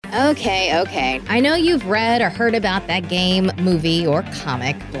Okay. I know you've read or heard about that game, movie, or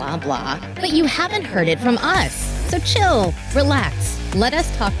comic, blah, blah, but you haven't heard it from us. So chill, relax, let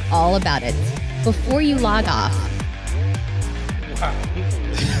us talk all about it before you log off.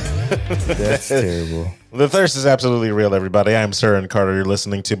 That's terrible. The thirst is absolutely real, everybody. I'm Sir Carter. You're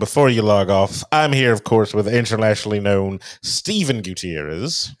listening to Before You Log Off. I'm here, of course, with internationally known Steven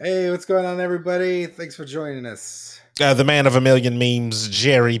Gutierrez. Hey, what's going on, everybody? Thanks for joining us. The man of a million memes,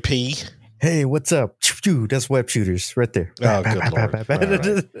 Jerry P. Hey, what's up? That's web shooters right there. Oh, good Lord. All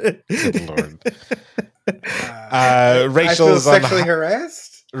right. Good Lord. I feel sexually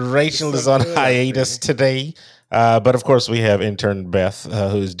harassed. Rachel is on hiatus today. But of course, we have intern Beth,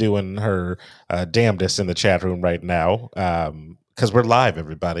 who's doing her damnedest in the chat room right now. Because we're live,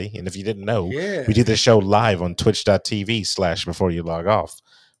 everybody. And if you didn't know, we do this show live on twitch.tv/before you log off,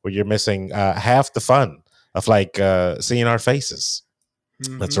 where you're missing half the fun of seeing our faces.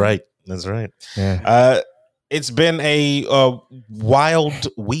 Mm-hmm. That's right. Yeah. It's been a wild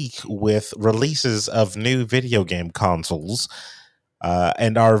week with releases of new video game consoles.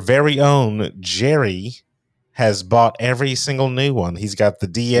 And our very own Jerry has bought every single new one. He's got the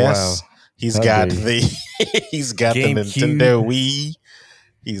DS. Wow. He's got the Nintendo Wii.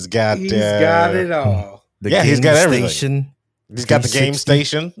 He's got it all. He's got everything. He's got the game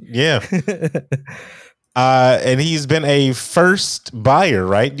station. Yeah. And he's been a first buyer,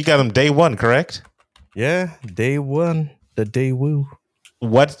 right? You got him day one, correct? Yeah, day one. The day woo.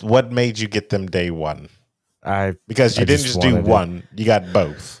 What made you get them day one? Because you didn't just do one, you got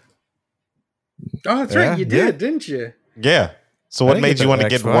both. Oh, that's right. You did, didn't you? Yeah. So what made you want to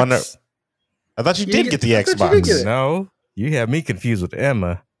get one? I thought you did get the Xbox. No, you have me confused with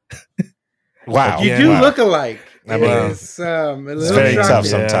Emma. Wow. You do look alike. It's very tough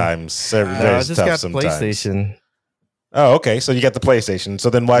sometimes. I just got PlayStation. Oh, okay. So you got the PlayStation. So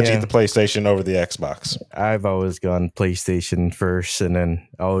then why'd you get the PlayStation over the Xbox? I've always gone PlayStation first, and then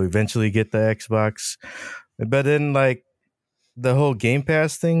I'll eventually get the Xbox. But then, the whole Game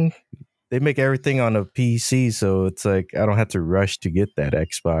Pass thing, they make everything on a PC, so it's I don't have to rush to get that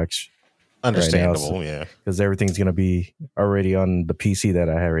Xbox. Understandable, right now, because everything's going to be already on the PC that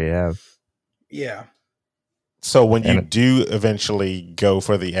I already have. Yeah. So when you do eventually go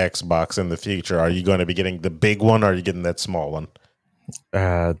for the Xbox in the future, are you going to be getting the big one, or are you getting that small one?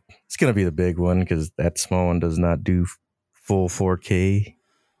 It's going to be the big one, because that small one does not do full 4K.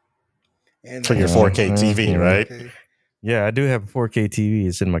 For your 4K TV, right? Yeah, I do have a 4K TV.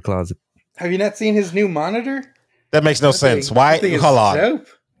 It's in my closet. Have you not seen his new monitor? That makes no sense. Why? Hold on. Dope.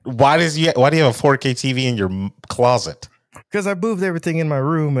 Why do you have a 4K TV in your closet? Because I moved everything in my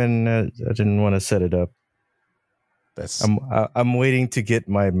room, and I didn't want to set it up. I'm waiting to get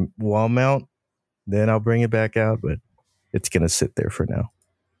my wall mount. Then I'll bring it back out, but it's gonna sit there for now.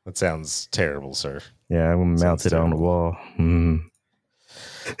 That sounds terrible, sir. Yeah, I'm gonna mount it on the wall.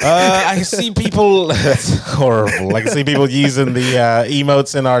 I see people. That's horrible. I can see people using the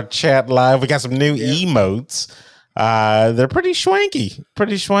emotes in our chat live. We got some new emotes. They're pretty swanky. Yeah,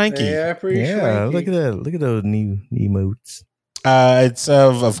 pretty swanky. Look at that. Look at those new emotes. It's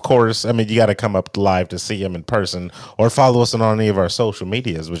of course. I mean, you got to come up live to see them in person, or follow us on any of our social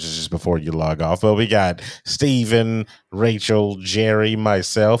medias, which is just before you log off. But we got Steven, Rachel, Jerry,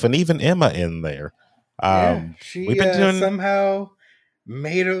 myself, and even Emma in there. She we've been doing somehow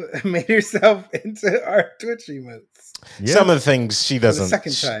made herself into our Twitch emotes. Yeah. Some of the things she doesn't. For the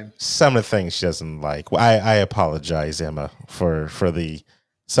second time. Some of the things she doesn't like. I apologize, Emma, for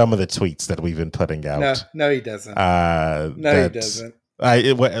some of the tweets that we've been putting out. No, he doesn't. He doesn't.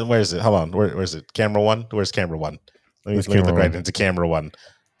 Where is it? Hold on. Where's it? Camera one? Where's camera one? Let me look right into camera one.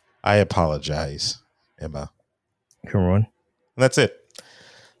 I apologize, Emma. Camera one. And that's it.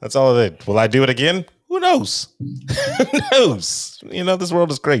 That's all I did. Will I do it again? Who knows? Who knows? This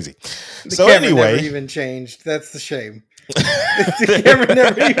world is crazy. The camera never even changed. That's the shame. The camera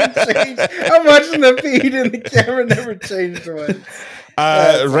never even changed. I'm watching the feed and the camera never changed once.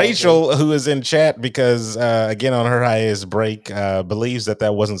 Rachel, who is in chat because, again, on her highest break, believes that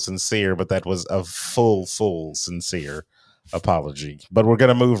wasn't sincere, but that was a full sincere apology. But we're going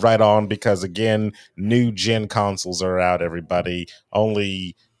to move right on because, again, new gen consoles are out, everybody.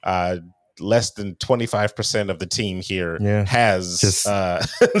 Only less than 25% of the team here has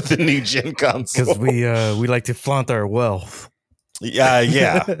the new gen console. Because we like to flaunt our wealth.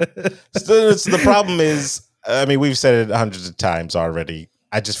 Yeah. So the problem is, I mean, we've said it hundreds of times already.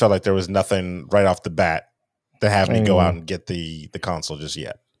 I just felt like there was nothing right off the bat to have me go out and get the console just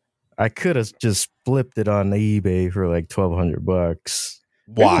yet. I could have just flipped it on eBay for like $1,200.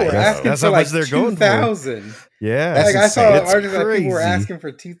 Why? People were asking That's for how like much they're going for. 2,000. Yeah, That's Like I saw insane. an article that people were crazy. asking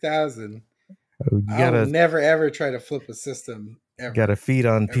for 2,000. You I will gotta never ever try to flip a system ever. gotta feed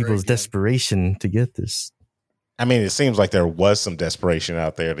on Ever people's again. desperation to get this. I mean, it seems like there was some desperation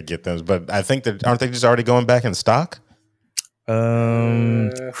out there to get them, but I think that aren't they just already going back in stock?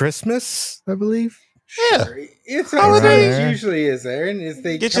 Christmas, I believe. Yeah. Sure. It's Holiday. how it usually is, Aaron. Is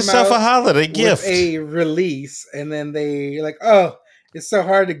they Get come yourself out a holiday with gift. a release, and then they like, oh, it's so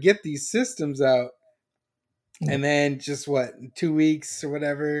hard to get these systems out, and then just what, in 2 weeks or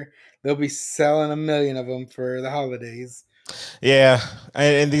whatever, they'll be selling 1 million of them for the holidays. Yeah,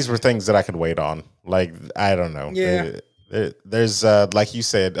 and these were things that I could wait on. Like, I don't know. Yeah. There's like you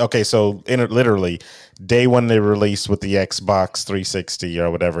said. Okay, so literally day one they released with the Xbox 360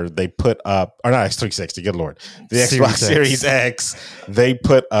 or whatever. They put up, or not X360. Good lord, the Xbox Series X. They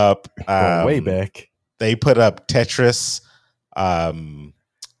put up way back. They put up Tetris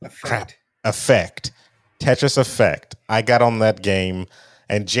Effect. Tetris Effect. I got on that game.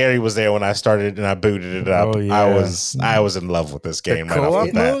 And Jerry was there when I started, and I booted it up. Oh, yeah. I was in love with this game The right off co-op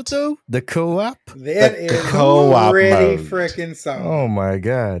the bat. mode, though? The co-op? That The is co-op pretty mode. freaking solid. Oh, my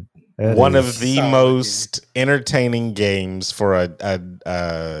God. That One is- of the solid most entertaining games for I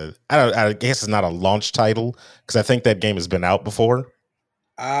guess it's not a launch title because I think that game has been out before.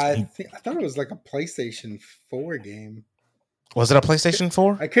 I thought it was like a PlayStation 4 game. Was it a PlayStation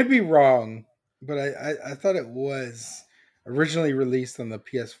 4? I could be wrong, but I thought it was originally released on the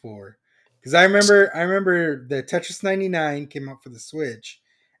PS4 because I remember the Tetris 99 came out for the Switch,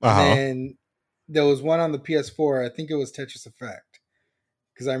 and then there was one on the PS4. I think it was Tetris Effect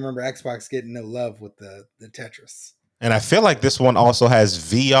because I remember Xbox getting no love with the Tetris. And I feel like this one also has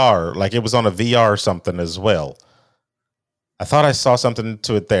VR, like it was on a VR or something as well. I thought I saw something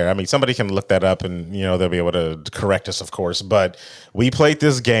to it there. I mean, somebody can look that up and, they'll be able to correct us, of course. But we played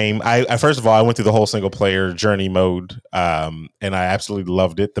this game. I first of all, I went through the whole single player journey mode, and I absolutely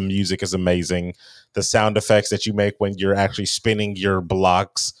loved it. The music is amazing. The sound effects that you make when you're actually spinning your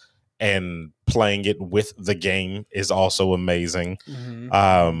blocks and playing it with the game is also amazing.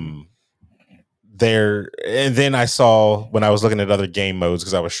 Mm-hmm. And then I saw when I was looking at other game modes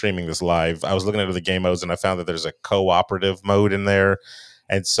because I was streaming this live, I was looking at other game modes and I found that there's a cooperative mode in there.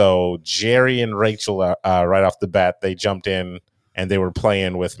 And so Jerry and Rachel, right off the bat, they jumped in and they were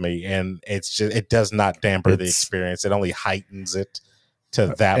playing with me, and it does not damper the experience. It only heightens it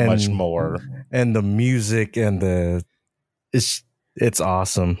to that much more. And the music and it's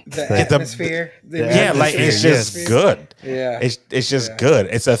awesome. The atmosphere. It's just good. Yeah. It's just good.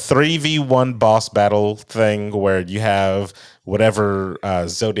 It's a 3v1 boss battle thing where you have whatever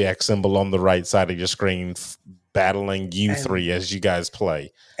zodiac symbol on the right side of your screen battling you three as you guys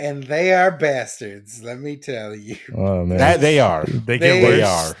play. And they are bastards, let me tell you. Oh, man. That they are. They get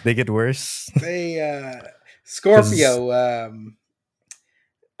worse. They get worse. Scorpio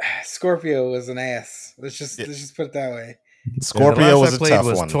Scorpio was an ass. Let's just put it that way. Scorpio was a tough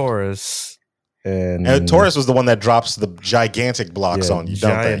was one. Taurus, and Taurus was the one that drops the gigantic blocks on you,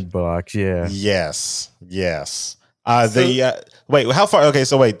 don't they? Giant blocks, yeah. Yes. Wait, how far? Okay,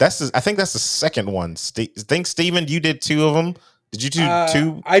 so wait, I think that's the second one. Think Steven, you did 2 of them. Did you do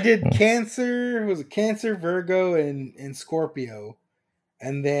 2? I did Cancer. Was it Cancer, Virgo, and Scorpio,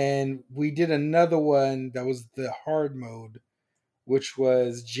 and then we did another one that was the hard mode, which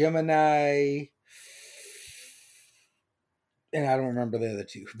was Gemini. And I don't remember the other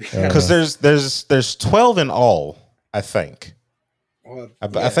 2 because there's 12 in all, I think. Well,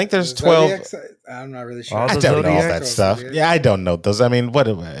 I think there's 12. I'm not really sure. I don't know all that stuff. Yeah, I don't know those. I mean,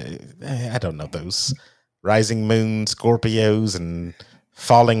 I don't know those rising moon Scorpios and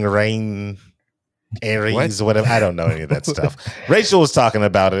falling rain Aries, whatever. I don't know any of that stuff. Rachel was talking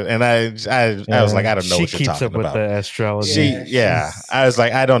about it, and I was like, I don't know what you're talking about. She keeps up with the astrology. I was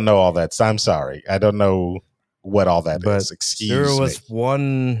like, I don't know all that. So I'm sorry, I don't know what all that is. Excuse me. There was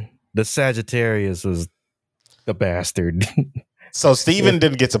one. The Sagittarius was the bastard. So Steven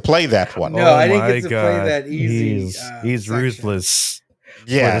didn't get to play that one. No, I didn't get to play that easy. He's ruthless.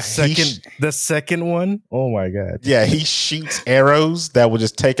 Yeah, the second one. Oh my god. Yeah, he shoots arrows that will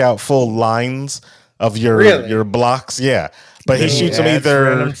just take out full lines of your blocks. Yeah, but he shoots them either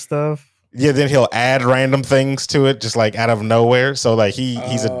random stuff. Yeah, then he'll add random things to it, just like out of nowhere. So like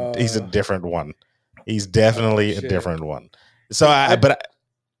he's a different one. He's definitely a different one. So I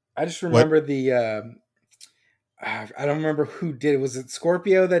just remember I don't remember who did it. Was it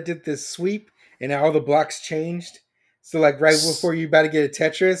Scorpio that did this sweep and all the blocks changed? So like right before you about to get a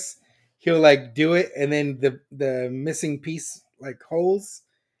Tetris, he'll like do it and then the missing piece like holes.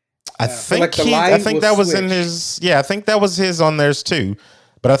 I think that was in his. Yeah, I think that was his on theirs too.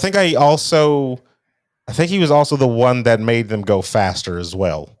 But I think he was also the one that made them go faster as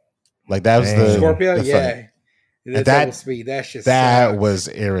well. Like that was the Scorpio, the yeah. thing. The double speed. That was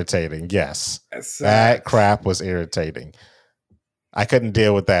irritating. Yes, that crap was irritating. I couldn't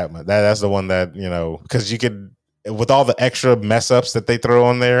deal with that. That's the one that because you could with all the extra mess ups that they throw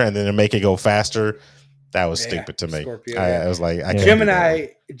on there, and then to make it go faster. That was stupid to me. Scorpio, I was like, Gemini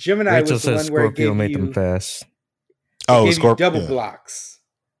Rachel was the one where Scorpio made them fast. Scorpio double blocks,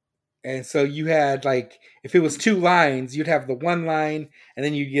 and so you had like if it was 2 lines, you'd have the one line, and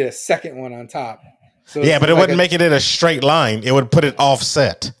then you'd get a second one on top. So but it wouldn't make it in a straight line. It would put it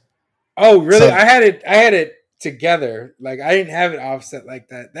offset. Oh, really? So, I had it together. Like I didn't have it offset like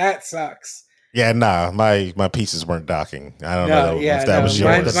that. That sucks. Yeah, nah, my pieces weren't docking. I don't know if that was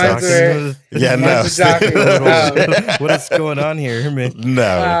yours. What is going on here, man? No.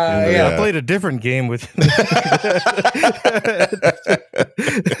 I played a different game with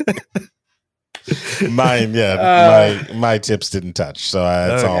mine. My tips didn't touch, so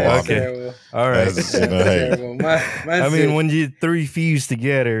that's all. Okay. All right. I mean, when you 3 fuse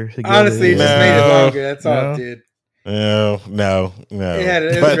together honestly, it just made it longer. That's all it did. No.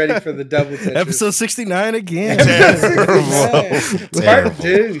 It was ready for the double Tetris. Episode 69 again. Part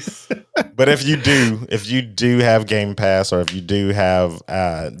deuce. But if you do have Game Pass, or if you do have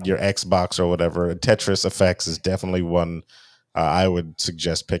your Xbox or whatever, Tetris Effects is definitely one I would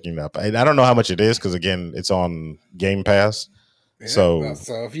suggest picking up. I don't know how much it is because again, it's on Game Pass. Yeah, so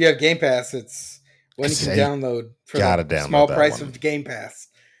if you have Game Pass, it's one you can download for the small price of Game Pass.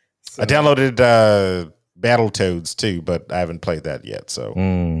 So. I downloaded Battletoads too, but I haven't played that yet. So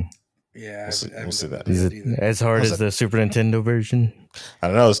yeah, we'll see that. Is it as hard as the Super Nintendo version? I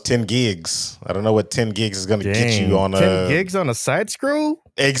don't know. It's 10 gigs. I don't know what 10 gigs is going to get you on 10 gigs on a side scroll.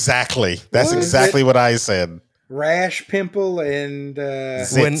 Exactly. That's exactly what I said. Rash, Pimple, and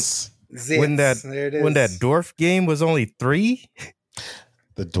Zits. When that dwarf game was only 3.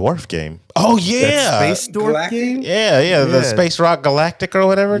 The dwarf game. Oh yeah, that space dwarf game. Yeah. The Space Rock Galactic or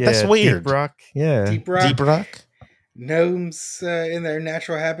whatever. Yeah, that's weird. Deep Rock. Yeah, Deep Rock. Gnomes in their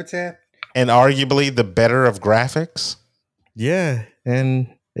natural habitat, and arguably the better of graphics. Yeah, and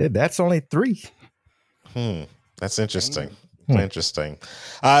that's only 3. That's interesting. Interesting.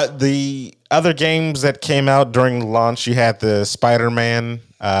 The other games that came out during launch, you had the Spider-Man.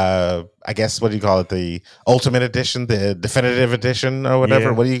 I guess what do you call it? The Ultimate Edition, the Definitive Edition, or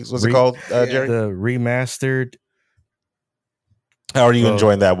whatever. Yeah. What's it called, Jerry? The remastered. How are you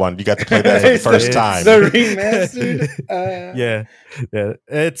enjoying that one? You got to play that for the first time. The remastered. Yeah.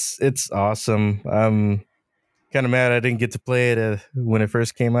 It's awesome. I'm kind of mad I didn't get to play it when it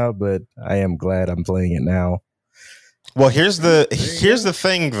first came out, but I am glad I'm playing it now. Well, here's the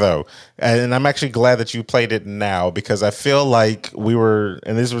thing though, and I'm actually glad that you played it now because I feel like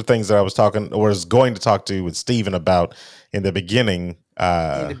and these were things that I was going to talk to with Steven about in the beginning.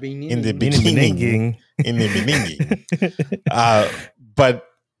 But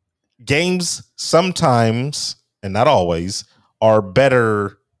games sometimes, and not always, are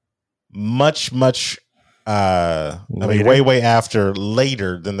better much way after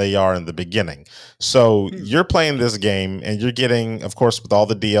later than they are in the beginning. So you're playing this game and you're getting, of course, with all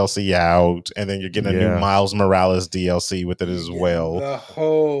the DLC out, and then you're getting a new Miles Morales DLC with it as well. The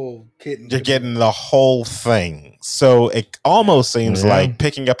whole kit. You're getting the whole thing. So it almost seems like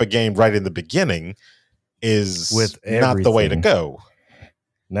picking up a game right in the beginning is not the way to go.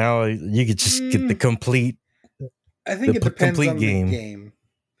 Now you could just get the complete. I think it depends on the game.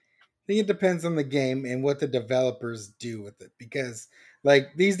 I think it depends on the game and what the developers do with it, because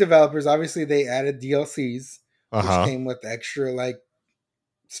like these developers, obviously they added DLCs, which came with extra like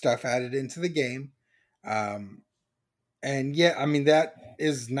stuff added into the game. And I mean, that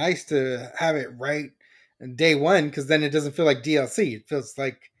is nice to have it right day one, because then it doesn't feel like DLC. It feels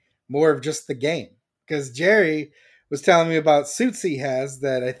like more of just the game. Because Jerry was telling me about suits he has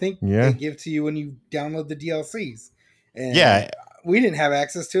that I think they give to you when you download the DLCs. And we didn't have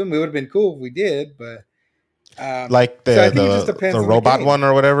access to them. It would have been cool if we did, but like the robot one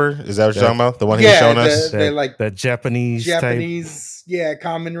or whatever. Is that what you're talking about? The one he was showing us? The Japanese type.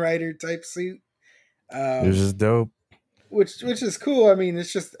 Common Rider type suit. Which is dope. Which is cool. I mean,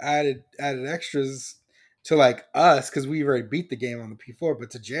 it's just added extras to like us because we've already beat the game on the P4,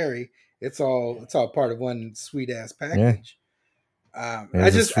 but to Jerry, it's all part of one sweet ass package. I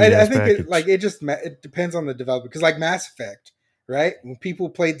think it depends on the developer, because like Mass Effect, right? When people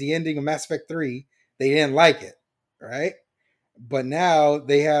played the ending of Mass Effect 3, they didn't like it, right? But now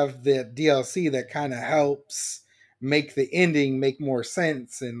they have the DLC that kind of helps make the ending make more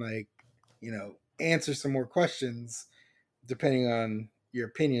sense and like, answer some more questions depending on your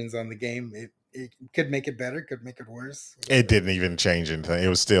opinions on the game. It could make it better, could make it worse. It didn't even change anything. It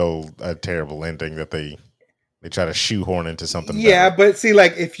was still a terrible ending that they try to shoehorn into something. Yeah, better. but see,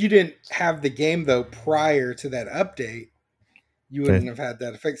 like if you didn't have the game though prior to that update, you wouldn't have had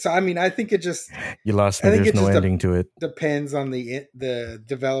that effect. So I mean, I think it just you lost me. There's no ending to it. Depends on the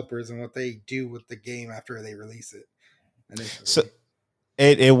developers and what they do with the game after they release it. Initially. So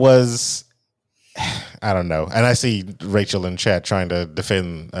it was. I don't know. And I see Rachel in chat trying to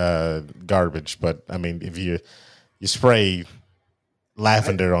defend garbage, but I mean, if you spray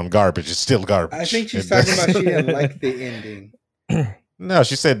lavender on garbage, it's still garbage. I think she's talking about she didn't like the ending. No,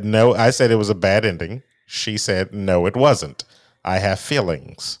 she said no. I said it was a bad ending. She said no, it wasn't. I have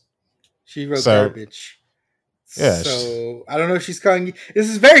feelings. She wrote garbage. Yeah. So I don't know if she's calling you. This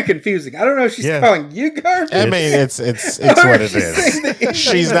is very confusing. I don't know if she's calling you garbage. I mean, it's what it is.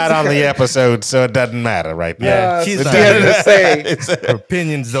 She's not on the episode, so it doesn't matter right now. Yeah, she's not. Her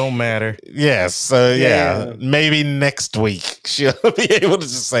opinions don't matter. Yes. So yeah, maybe next week she'll be able to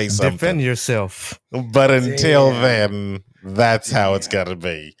just say something. Defend yourself. But until then, that's how it's got to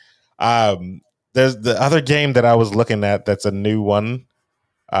be. There's the other game that I was looking at that's a new one.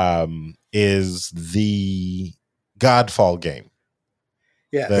 Is the Godfall game.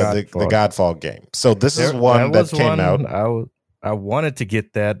 Yeah, the Godfall game. So this is one that came out. I wanted to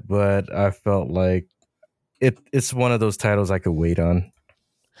get that, but I felt like it's one of those titles I could wait on.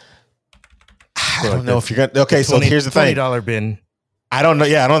 I don't know if you're gonna. Okay, so here's the thing. $20 bin. I don't know.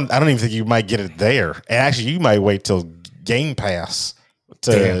 Yeah, I don't even think you might get it there. And actually, you might wait till Game Pass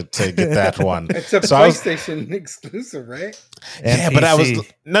to get that one. It's a PlayStation exclusive, right? Yeah, but I was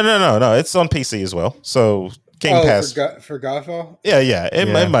no. It's on PC as well. So Game Pass for Godfall. Yeah,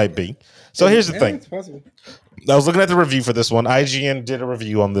 it might be. So here's the thing. It's possible. I was looking at the review for this one. IGN did a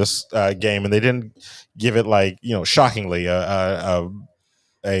review on this game, and they didn't give it shockingly a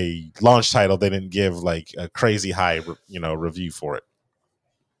launch title. They didn't give like a crazy high review for it.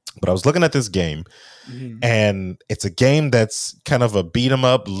 But I was looking at this game, and it's a game that's kind of a beat 'em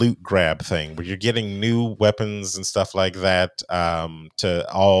up loot grab thing where you're getting new weapons and stuff like that to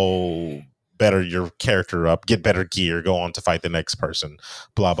all better your character up, get better gear, go on to fight the next person,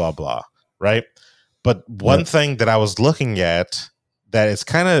 blah, blah, blah. Right. But one thing that I was looking at that is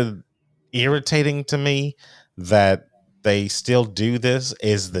kind of irritating to me that they still do this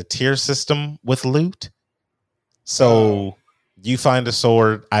is the tier system with loot. So you find a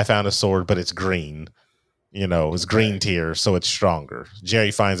sword, I found a sword, but it's green. It's green tier, so it's stronger. Jerry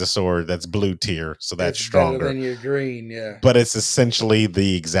finds a sword that's blue tier, so that's stronger. Better than your green, yeah. But it's essentially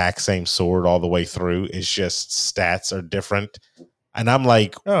the exact same sword all the way through. It's just stats are different. And I'm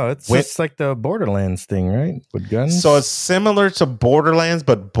like, it's just like the Borderlands thing, right? With guns. So it's similar to Borderlands,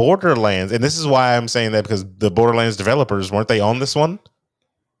 but Borderlands, and this is why I'm saying that because the Borderlands developers, weren't they on this one?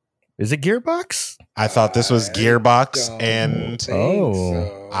 Is it Gearbox? I thought this was Gearbox, and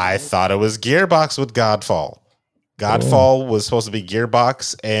I thought it was Gearbox with Godfall. Godfall was supposed to be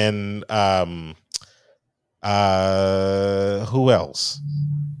Gearbox, and who else?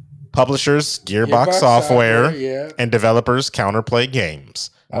 Publishers, Gearbox Software, and developers, Counterplay Games.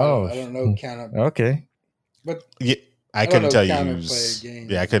 I don't know Counterplay. Okay, but yeah, I couldn't tell you.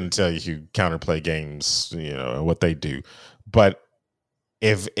 I couldn't tell you who Counterplay Games, what they do, but.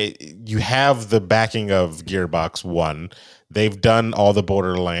 If you have the backing of Gearbox 1, they've done all the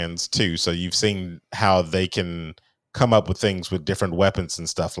Borderlands 2, so you've seen how they can come up with things with different weapons and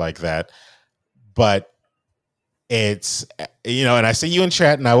stuff like that. But it's, and I see you in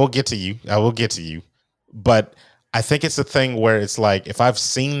chat, and I will get to you. But I think it's a thing where it's like, if I've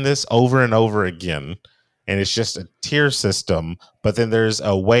seen this over and over again, and it's just a tier system, but then there's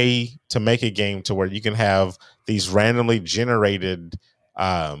a way to make a game to where you can have these randomly generated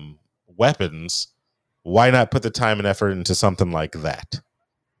weapons, why not put the time and effort into something like that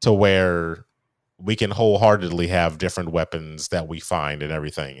to where we can wholeheartedly have different weapons that we find and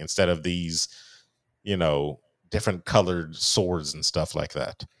everything instead of these, different colored swords and stuff like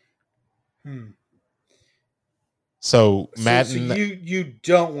that. So Matt, so you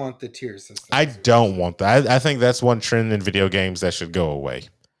don't want the tier system. I don't want that. I think that's one trend in video games that should go away.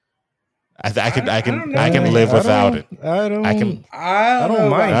 I can live without it. I don't mind.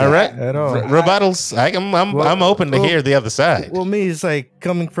 All right, at all. Rebuttals. I'm open to hear the other side. Well, me, it's like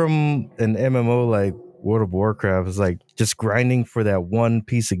coming from an MMO like World of Warcraft. It's like just grinding for that one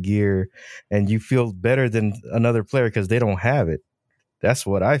piece of gear, and you feel better than another player because they don't have it. That's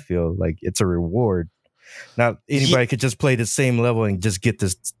what I feel like. It's a reward. Not anybody could just play the same level and just get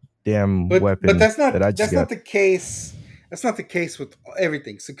this damn weapon. But that's not the case. That's not the case with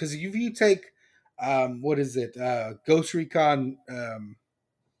everything. So, because if you take, Ghost Recon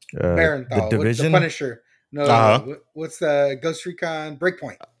Barenthal, the what's the Division. Punisher? No, what's the Ghost Recon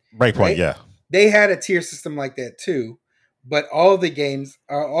Breakpoint? Breakpoint, right? Yeah. They had a tier system like that too, but all the guns,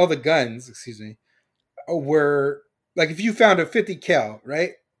 were like if you found a 50 cal,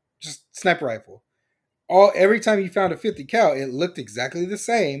 right? Just sniper rifle. Every time you found a 50 cal, it looked exactly the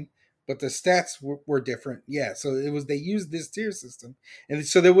same, but the stats were different. Yeah, so they used this tier system, and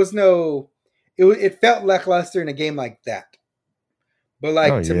so there was no. It felt lackluster in a game like that. But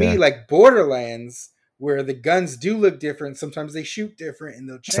like to me, like Borderlands, where the guns do look different, sometimes they shoot different and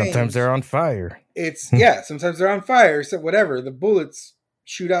they'll change. Sometimes they're on fire. Sometimes they're on fire. So whatever, the bullets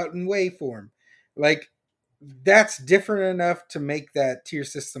shoot out in waveform. Like that's different enough to make that tier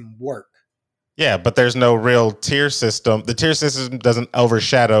system work. Yeah, but there's no real tier system. The tier system doesn't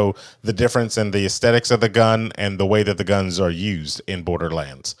overshadow the difference in the aesthetics of the gun and the way that the guns are used in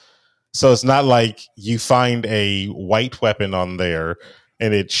Borderlands. So it's not like you find a white weapon on there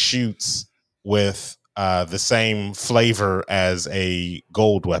and it shoots with the same flavor as a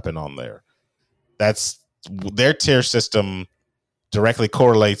gold weapon on there. That's their tier system directly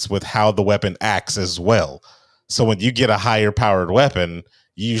correlates with how the weapon acts as well. So when you get a higher powered weapon,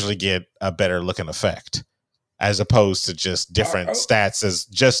 you usually get a better looking effect as opposed to just different stats as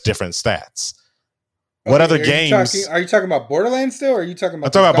just different stats. What other games? Are you talking about Borderlands still, or are you talking about?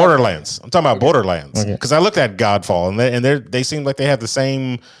 I'm talking about Borderlands. I'm talking about Borderlands because I looked at Godfall and they seem like they have the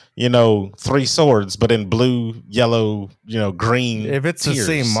same, 3 swords, but in blue, yellow, green. If it's tiers.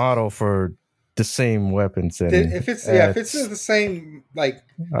 The same model for the same weapons, and if it's the same like,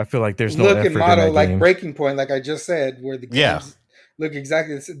 I feel like there's no look effort and model in that like game. Breaking Point, like I just said, where the games look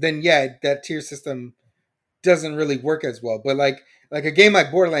exactly the same, then that tier system doesn't really work as well. But like a game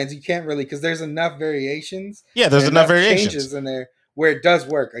like Borderlands, you can't really, because there's enough variations. Yeah, there's enough variations changes in there where it does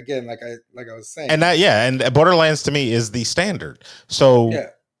work. Again, like I was saying, and Borderlands to me is the standard. So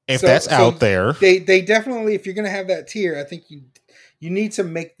if that's out there, they definitely, if you're gonna have that tier, I think you need to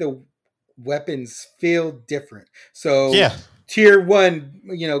make the weapons feel different. So tier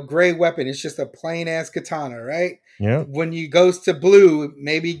 1, gray weapon, it's just a plain ass katana, right? Yeah. When you goes to blue,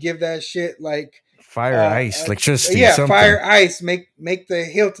 maybe give that shit like fire, ice, electricity. Yeah, something. fire, ice. Make the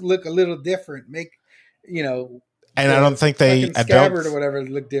hilt look a little different. And I don't think scabbard or whatever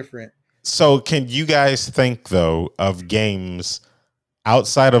look different. So, can you guys think though of games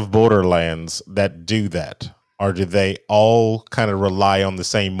outside of Borderlands that do that, or do they all kind of rely on the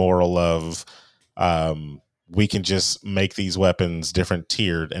same moral of we can just make these weapons different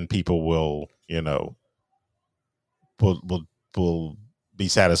tiered and people will, will be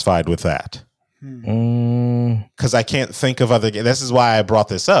satisfied with that? Because I can't think of other games. This is why I brought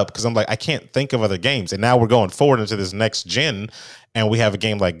this up, because I'm like, I can't think of other games. And now we're going forward into this next gen, and we have a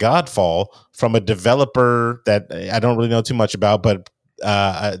game like Godfall from a developer that I don't really know too much about, but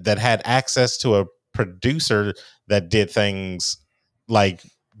that had access to a producer that did things like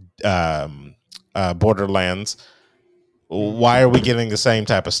Borderlands. Why are we getting the same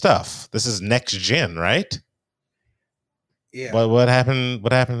type of stuff? This is next gen, right? Yeah. What happened?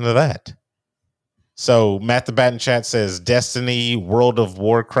 What happened to that? So Matt the Bat in chat says Destiny, World of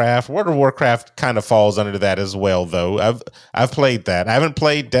Warcraft. World of Warcraft kind of falls under that as well, though. I've played that. I haven't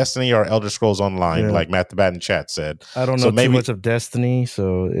played Destiny or Elder Scrolls Online, like Matt the Bat in chat said. I don't know too much of Destiny,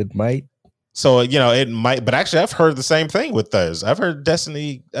 so it might. So it might, but actually, I've heard the same thing with those. I've heard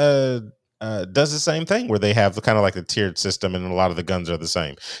Destiny does the same thing, where they have kind of like the tiered system, and a lot of the guns are the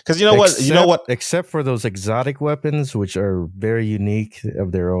same. Because you know what, except for those exotic weapons, which are very unique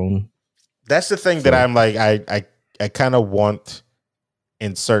of their own. That's the thing that I'm like, I kind of want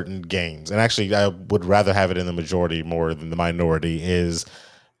in certain games, and actually I would rather have it in the majority more than the minority, is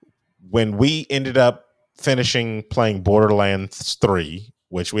when we ended up finishing playing Borderlands 3,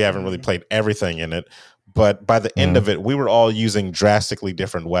 which we haven't really played everything in it, but by the end of it, we were all using drastically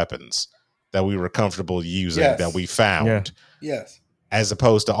different weapons that we were comfortable using, that we found. Yes. As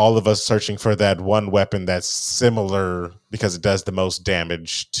opposed to all of us searching for that one weapon that's similar because it does the most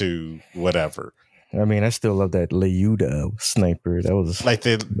damage to whatever. I mean, I still love that Leuda sniper. That was like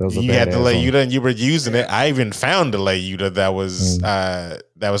you had the Leuda and you were using it. I even found a Leuda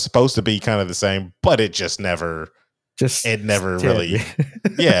that was supposed to be kind of the same, but it just never really.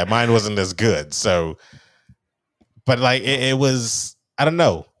 Yeah, mine wasn't as good. So, but like it was, I don't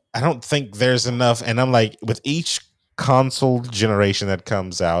know. I don't think there's enough. And I'm like, with each console generation that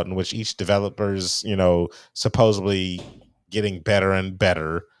comes out, in which each developer's supposedly getting better and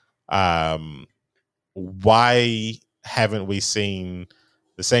better, why haven't we seen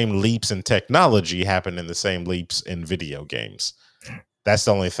the same leaps in technology happen in the same leaps in video games? That's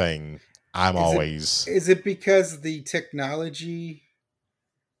the only thing is it because the technology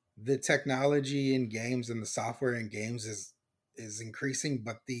the technology in games and the software in games is increasing,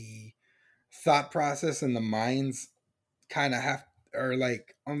 but the thought process and the minds kind of are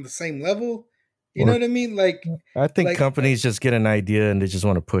like on the same level. You know Or what I mean? Like I think like companies just get an idea and they just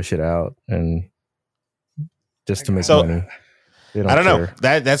want to push it out and just to make So- money. They I don't know.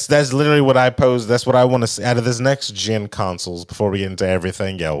 care. That's literally what I posed. That's what I want to see out of this next gen consoles. Before we get into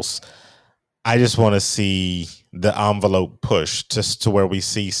everything else, I just want to see the envelope pushed just to where we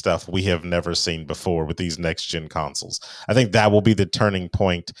see stuff we have never seen before with these next gen consoles. I think that will be the turning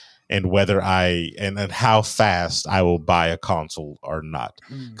point in whether and how fast I will buy a console or not.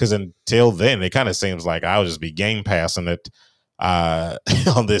 Because until then, it kind of seems like I'll just be game passing it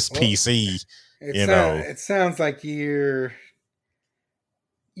on this PC. it sounds like you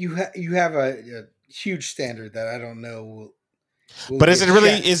have a huge standard that I don't know. But is it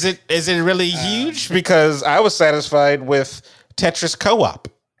really huge? Because I was satisfied with Tetris Co-op.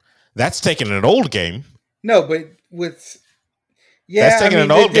 That's taking an old game. No, but that's taking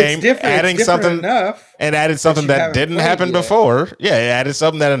an old game, adding something enough, and added something that didn't happen before. Yeah, it added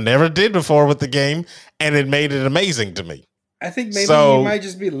something that it never did before with the game, and it made it amazing to me. I think maybe you might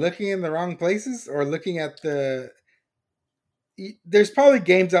just be looking in the wrong places or looking at there's probably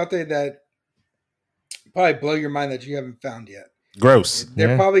games out there that probably blow your mind that you haven't found yet. Gross.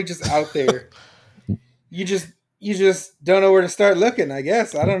 They're probably just out there. You just don't know where to start looking, I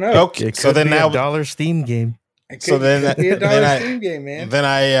guess. I don't know. Okay, so then now $1 Steam game. It could be a $1 Steam game, man. Then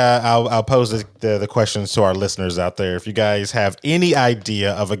I'll pose the questions to our listeners out there. If you guys have any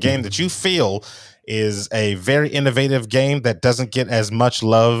idea of a game that you feel is a very innovative game that doesn't get as much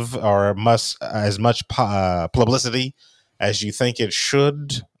love or as much publicity as you think it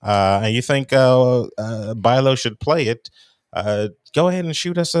should, and you think Bilo should play it, go ahead and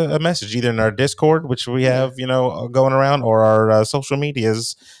shoot us a message either in our Discord, which we have, going around, or our social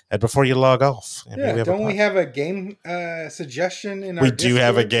medias before you log off. Yeah, don't we have a game suggestion in our We do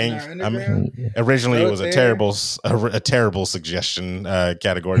have a Discord, game. Originally, it was a terrible suggestion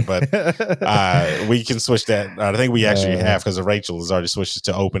category, but we can switch that. I think we actually have, because Rachel has already switched it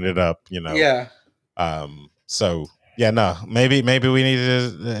to open it up. Yeah. So yeah, no, maybe we need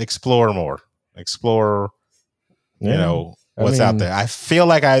to explore more. What's out there. I feel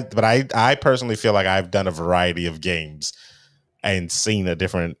like I personally feel like I've done a variety of games and seen a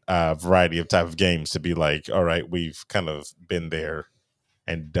different variety of type of games to be like, all right, we've kind of been there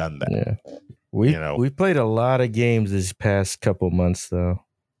and done that. Yeah. We played a lot of games this past couple months though.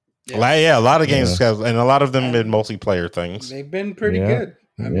 Yeah, a lot of games, and a lot of them have been multiplayer things. They've been pretty good.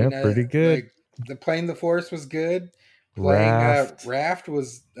 I mean, pretty good. Playing the Forest was good. Playing Raft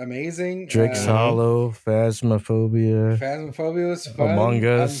was amazing. Drake's Hollow, Phasmophobia. Phasmophobia was fun. Among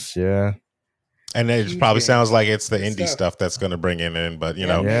Us, yeah. And it probably sounds like it's the indie stuff that's going to bring it in, but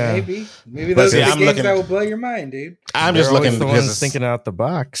maybe those are the games that will blow your mind, dude. I'm just looking because it's thinking out the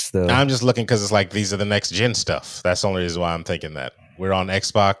box, though. I'm just looking because it's like these are the next gen stuff. That's the only reason why I'm thinking that. We're on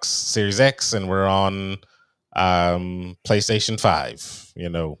Xbox Series X and we're on PlayStation 5.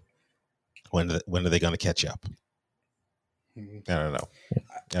 When are they going to catch up? I don't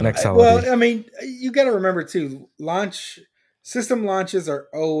know. Next holiday. Well, I mean, you got to remember too, system launches are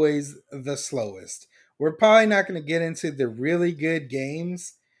always the slowest. We're probably not going to get into the really good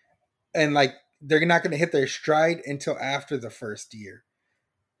games, and like they're not going to hit their stride until after the first year.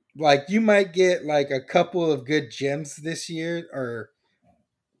 Like you might get like a couple of good gems this year or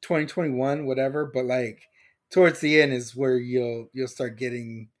 2021, whatever, but like towards the end is where you'll start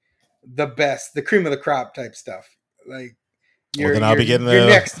getting the best, the cream of the crop type stuff. Like your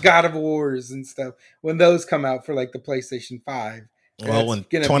next God of Wars and stuff, when those come out for like the PlayStation 5. Well, when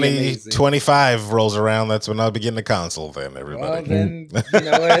 2025 rolls around, that's when I'll be getting a console. Then everybody. Well, then you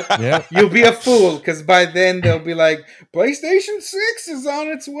know what? You'll be a fool, because by then they'll be like, PlayStation 6 is on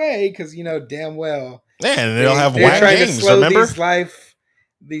its way, because damn well. Yeah, and they'll have whack games. Remember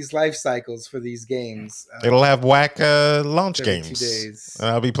these life cycles for these games. It'll have whack launch games. Days.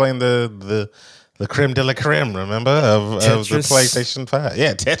 I'll be playing the creme de la creme. Remember of the PlayStation 5.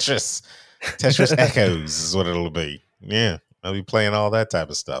 Yeah, Tetris Echoes is what it'll be. Yeah. I'll be playing all that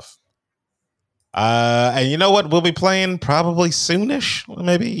type of stuff. And you know what? We'll be playing probably soonish,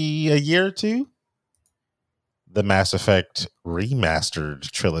 maybe a year or two. The Mass Effect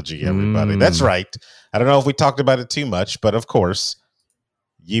Remastered trilogy, everybody. That's right. I don't know if we talked about it too much, but of course,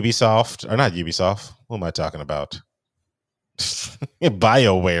 Ubisoft, or not Ubisoft, who am I talking about?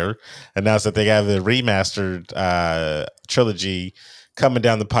 BioWare announced that they have the remastered trilogy coming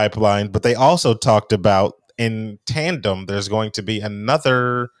down the pipeline, but they also talked about in tandem, there's going to be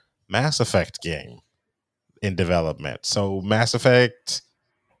another Mass Effect game in development. So Mass Effect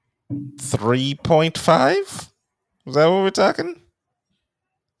 3.5. Is that what we're talking?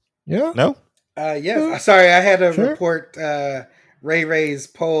 Yeah. No. Yes. Sorry, I had to Sure. report Ray's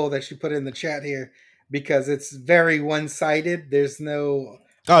poll that she put in the chat here because it's very one-sided. There's no.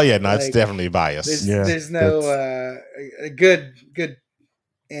 Oh yeah, no, it's Like, definitely biased. There's no good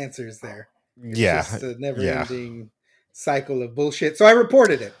answers there. It's Yeah, just a never-ending cycle of bullshit. So I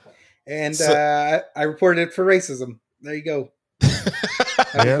reported it, and I reported it for racism. There you go.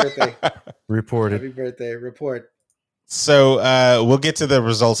 Happy birthday! Reported. Happy birthday! Report. So we'll get to the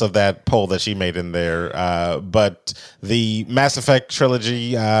results of that poll that she made in there. But the Mass Effect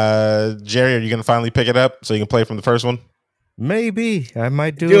trilogy, Jerry, are you going to finally pick it up so you can play from the first one? Maybe I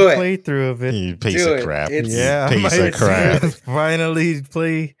might do Do a it. playthrough of it. You piece Do of it. crap. It's- Yeah, I Piece might of crap. finally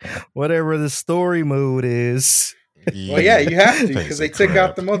play whatever the story mode is. Well, yeah, you have to Piece because they of took crap.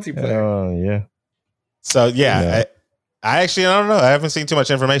 out the multiplayer. Oh yeah. So yeah, Yeah. I actually I don't know. I haven't seen too much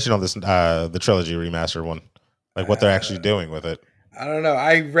information on this the trilogy remaster one, like what they're actually doing with it. I don't know.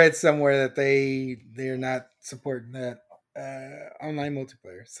 I read somewhere that they're not supporting that online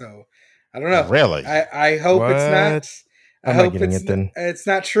multiplayer. So I don't know. Really? I hope it's not. What? I I'm not hope getting it's it then. it's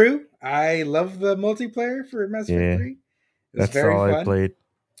not true. I love the multiplayer for Mass Effect Yeah. 3. It was That's very all fun. I played.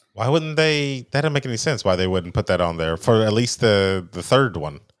 Why wouldn't they? That doesn't make any sense. Why they wouldn't put that on there for at least the third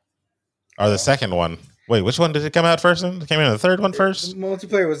one or the second one? Wait, which one did it come out first? It came in the third one first. The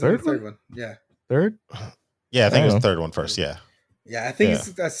multiplayer was in the Third third one. Yeah. Third? Yeah, I think it was I the don't third one first. Yeah. Yeah, I think Yeah.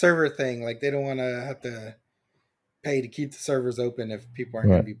 it's a server thing. Like they don't want to have to pay to keep the servers open if people aren't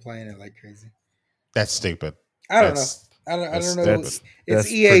going Right. to be playing it like crazy. That's stupid. I don't That's- know. I don't that's- know. that's- It's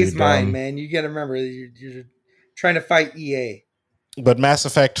that's EA's pretty mind, dumb. man. You got to remember you're trying to fight E EA. But Mass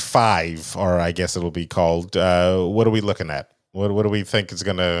Effect 5, or I guess it'll be called. What are we looking at? What do we think is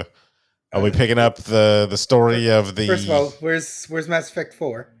gonna? Are we picking up the story of the? First of all, where's Mass Effect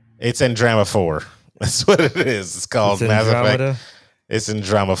 4? It's Andromeda 4. That's what it is. It's called It's Mass Effect. Andromeda. It's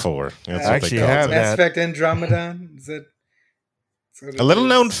Andromeda 4. That's I what actually they call have it. that. Mass Effect Andromedon? Is that that's what it A little is?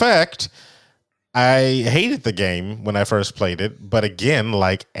 known fact. I hated the game when I first played it, but again,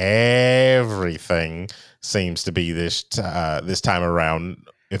 like everything seems to be this time around,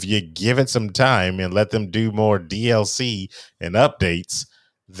 if you give it some time and let them do more DLC and updates,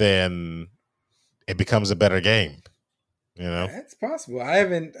 then it becomes a better game. You know, That's possible. I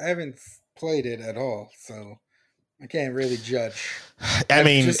haven't played it at all, so I can't really judge. I I've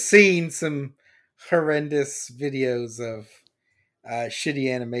mean, just seen some horrendous videos of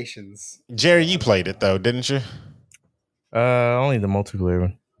shitty animations. Jerry, you played it though, didn't you? Only the multiplayer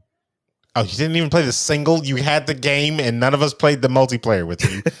one. Oh, you didn't even play the single? You had the game and none of us played the multiplayer with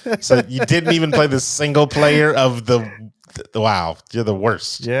you. So you didn't even play the single player of the wow, you're the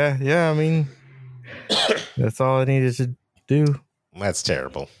worst. Yeah. I mean, that's all I needed to do. That's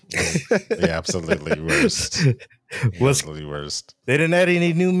terrible. The absolutely worst. Was Absolutely worst. they didn't add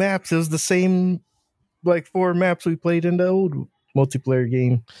any new maps? It was the same, like 4 maps we played in the old multiplayer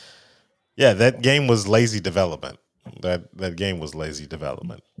game. Yeah, that game was lazy development. That game was lazy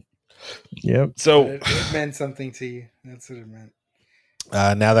development. Yep. So It meant something to you. That's what it meant.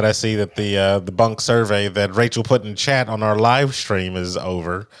 now that I see that the bunk survey that Rachel put in chat on our live stream is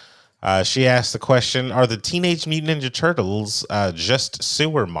over, she asked the question: are the Teenage Mutant Ninja Turtles just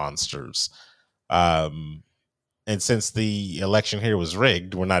sewer monsters? And since the election here was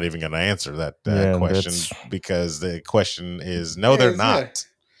rigged, we're not even going to answer that Yeah, question that's- because the question is no, Yeah, they're yeah. not.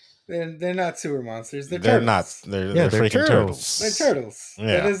 They're not sewer monsters. They're They're turtles. not. They're Yeah, they're freaking turtles. turtles. They're turtles. Yeah.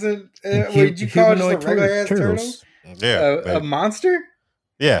 That isn't. What would you call it? Just a Humanoid regular ass turtle? turtles. Yeah, A monster?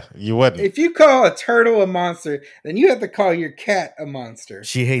 yeah, you wouldn't. If you call a turtle a monster, then you have to call your cat a monster.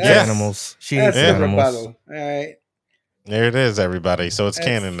 She hates That's- animals. She That's hates the animals. rebuttal. All right. There it is, everybody. So it's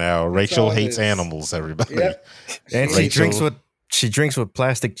That's- canon now. that's Rachel all it hates is. animals, everybody. Yep. And she Rachel- drinks with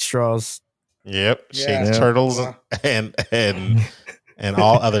plastic straws. Yep, she Yeah. hates Yeah. turtles Wow. and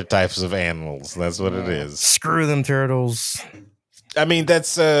all other types of animals. That's what it Wow. is. Screw them turtles. I mean,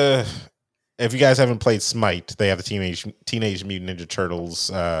 that's if you guys haven't played Smite, they have the Teenage Mutant Ninja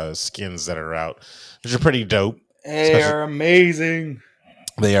Turtles skins that are out, which are pretty dope. They are amazing.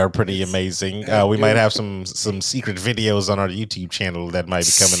 They are pretty amazing. We might have some secret videos on our YouTube channel that might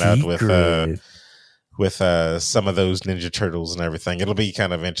be coming out with some of those Ninja Turtles and everything. It'll be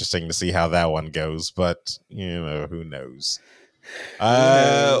kind of interesting to see how that one goes, but you know, who knows.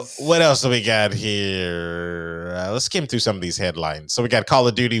 What else do we got here? Let's skim through some of these headlines. So we got Call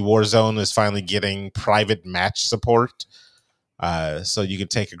of Duty Warzone is finally getting private match support. So you can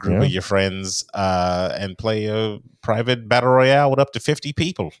take a group of your friends and play a private battle royale with up to 50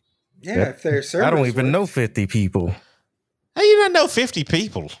 people. Yeah, if their servers I don't even work. know 50 people. How you not know 50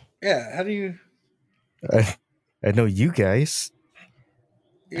 people? Yeah, how do you? I know you guys.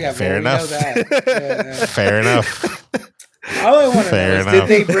 Yeah, Fair well, enough. we know that. Yeah. Fair enough. All I want to know Fair is, enough.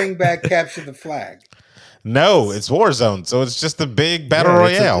 did they bring back Capture the Flag? No, it's Warzone, so it's just a big battle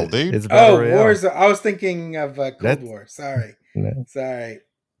royale, dude. It's a battle Oh, royale. Warzone. I was thinking of Cold War. Sorry. No, Sorry.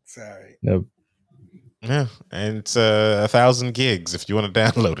 no. Yeah, and it's 1,000 gigs if you want to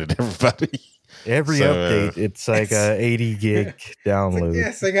download it, everybody. Every So, update, it's like a 80 gig It's like, download.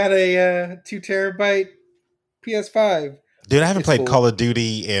 yes, I got a 2 terabyte PS5. Dude, I haven't It's played full. Call of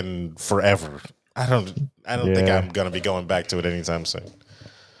Duty in forever. I don't think Yeah. I'm gonna be going back to it anytime soon.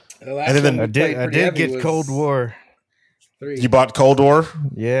 The last And then one we I played did pretty heavy get was Cold War. 3. You bought Cold War,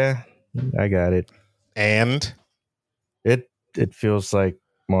 Yeah, I got it. and It feels like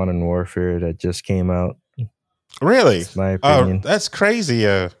Modern Warfare that just came out. really, It's my oh, opinion. that's crazy.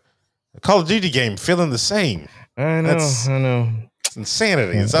 A Call of Duty game feeling the same. I know. that's- I know. It's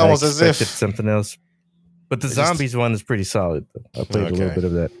insanity. It's I almost as if. expected something else. But the It just- zombies one is pretty solid. Though. I played a little Okay. bit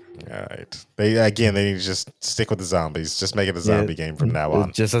of that. All right, they need to just stick with the zombies. Just make it a zombie game from now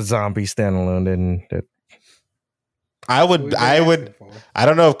on. Just a zombie standalone, and that, I We've would. been I would. asking for. I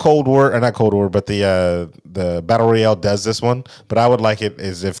don't know if Cold War or not Cold War, but the Battle Royale does this one. But I would like it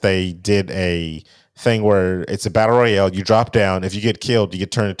as if they did a thing where it's a Battle Royale. You drop down. If you get killed, you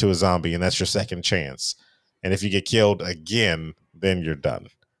get turned into a zombie, and that's your second chance. And if you get killed again, then you're done.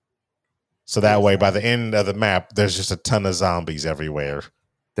 So that way, by the end of the map, there's just a ton of zombies everywhere.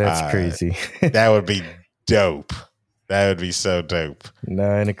 that's crazy. That would be dope. That would be so dope.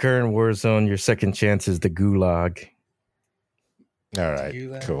 Now, in the current war zone, your second chance is the Gulag. All right,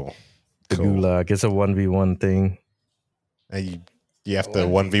 Gulag. cool. The Cool. Gulag. It's a 1v1 thing. And you have to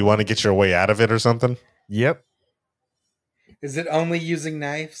 1v1 to get your way out of it or something. Yep. Is it only using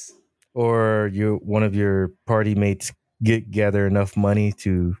knives? Or one of your party mates gather enough money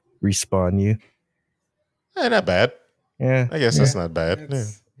to respawn you. Not bad. Yeah. I guess that's not bad.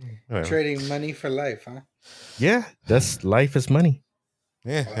 It's Whatever. trading money for life, huh? Yeah. That's life is money.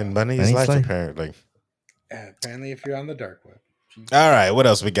 Yeah, and money is Money's life, life. apparently. Apparently, if you're on the dark web. Jeez. All right, what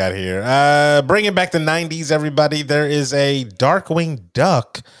else we got here? Bringing back the 90s, everybody. There is a Darkwing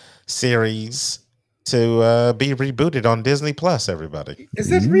Duck series to be rebooted on Disney Plus, everybody. Is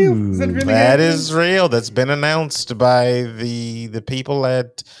that real? Is that Ooh. really That happening? is real. That's been announced by the people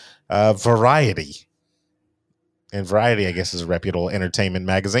at Variety. And Variety, I guess, is a reputable entertainment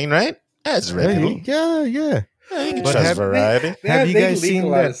magazine, right? That's reputable. Yeah. Yeah, you can But trust have- Variety. Have you they guys leak seen a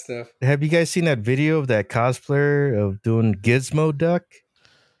lot that- of stuff? Have you guys seen that video of that cosplayer of doing Gizmo Duck?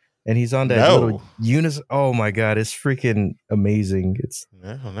 And he's on that No. little unis. Oh my god, it's freaking amazing! It's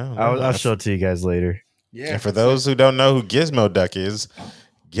No. I'll show it to you guys later. Yeah. And for those who don't know who Gizmo Duck is,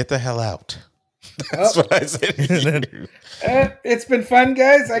 get the hell out. That's Oh. what I said. It's been fun,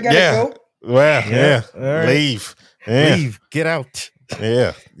 guys. I gotta Yeah. go. Well, yeah. All right. Leave. Yeah. Leave, get out.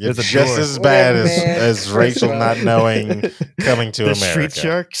 Yeah. You're There's a just door. as bad Whatever, man. as Rachel First of not all. knowing coming to The America. Street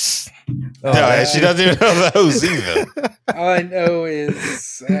Sharks. Oh, No, she doesn't even know those either. All I know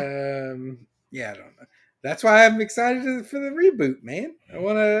is, I don't know. That's why I'm excited for the reboot, man. I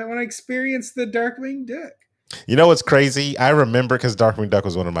want to experience the Darkwing Duck. You know what's crazy? I remember because Darkwing Duck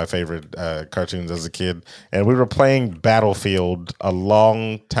was one of my favorite cartoons as a kid, and we were playing Battlefield a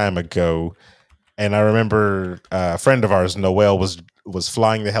long time ago. And I remember a friend of ours, Noel, was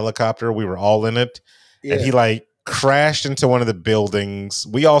flying the helicopter. We were all in it, Yeah. and he like crashed into one of the buildings.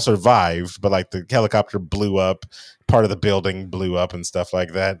 We all survived, but like the helicopter blew up, part of the building blew up, and stuff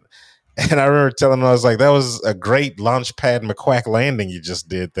like that. And I remember telling him, I was like, that was a great Launchpad McQuack landing you just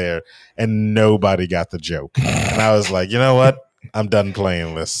did there. And nobody got the joke. And I was like, you know what? I'm done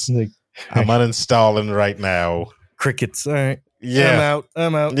playing this. Like, I'm uninstalling right now. crickets. All right. Yeah.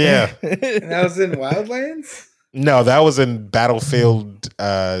 I'm out. Yeah. And that was in Wildlands? No, that was in Battlefield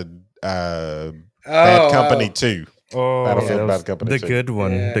Bad Company 2. Oh, Battlefield that was Bad Company the 2. good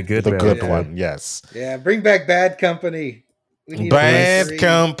one. Yeah. The good The good Yeah. one, yes. Yeah, bring back Bad Company. We need a Bad PS3.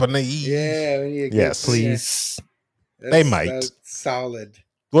 Company. Yeah, we need a good Yes. Please. They might. That's solid.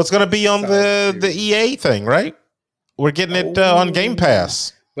 Well, it's going to be on the Solid EA thing, right? We're getting it on Game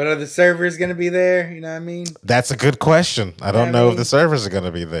Pass. But are the servers going to be there? You know what I mean? That's a good question. I don't Yeah, I know if mean- the servers are going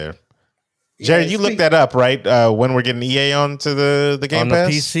to be there. Jerry, Yeah, you looked that up, right? When we're getting EA onto the Game On Pass?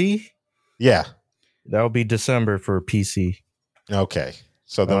 the PC, Yeah. that'll be December for PC. Okay.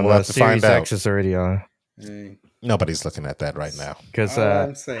 So then On we'll the have to find Series out. X is already on. Hey, Nobody's looking at that right now. Because all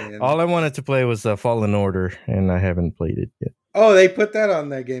I'm saying. all I wanted to play was Fallen Order, and I haven't played it yet. Oh, they put that on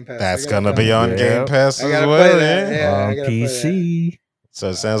their Game Pass. That's I gotta going to be play on Yeah. Game Pass I as gotta well. play that, Yeah. yeah. I on gotta play PC. So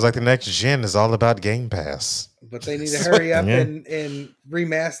it sounds like the next gen is all about Game Pass. that. but they need to hurry up Yeah. and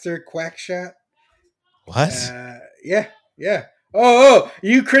remaster Quackshot. What? Yeah. Oh,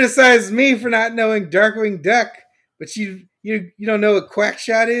 you criticize me for not knowing Darkwing Duck, but you don't know what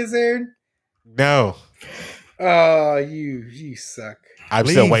Quackshot is, Aaron? No. Oh, you suck. I'm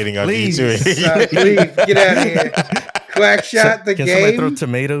still waiting on you to. Suck. Leave. Get out of here. Quackshot, the Can somebody throw game.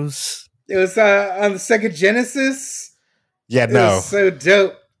 tomatoes? It was on the Sega Genesis. Yeah, It no. was so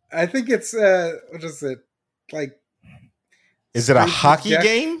dope. I think it's what is it? Like, Is it a Scrooge hockey McDuck?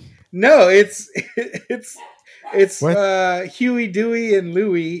 game? No, it's What? Huey, Dewey, and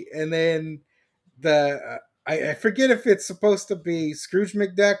Louie, and then I forget if it's supposed to be Scrooge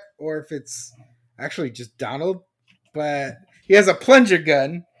McDuck or if it's actually just Donald, but he has a plunger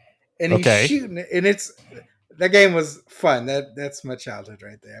gun and he's Okay. shooting it, and that game was fun. That's my childhood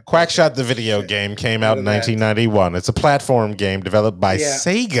right there. Quackshot, the video game, came out in 1991. It's a platform game developed by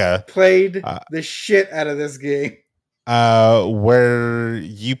Sega. Played the shit out of this game. Where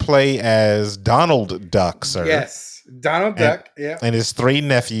you play as Donald Duck, sir. Yes, Donald Duck. Yeah, and his three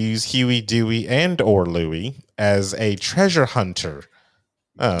nephews, Huey, Dewey, and or Louie, as a treasure hunter.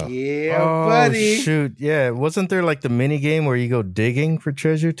 Oh, yeah, buddy. Shoot, yeah. Wasn't there like the mini game where you go digging for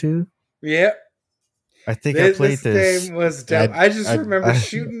treasure too? Yeah. I think I played this. Game was dope. I just remember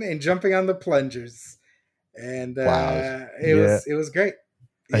shooting and jumping on the plungers, and it was great.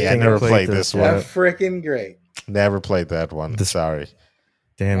 I never played this one. Freaking great. Never played that one. Sorry.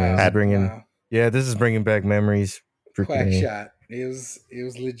 Damn it! This is bringing back memories. Quackshot. It was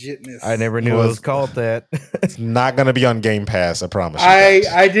legitness. I never knew it was called that. It's not going to be on Game Pass. I promise you.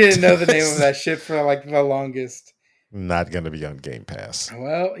 I didn't know the name of that shit for like the longest. Not going to be on Game Pass.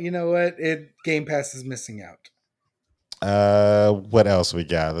 Well, you know what? Game Pass is missing out. What else we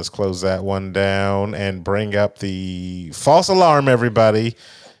got? Let's close that one down and bring up the false alarm, everybody.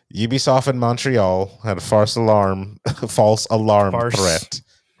 Ubisoft in Montreal had a false alarm threat.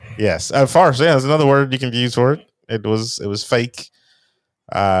 Yes, farce. Yeah, there's another word you can use for it. It was fake.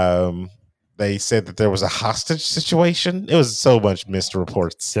 They said that there was a hostage situation. It was so much missed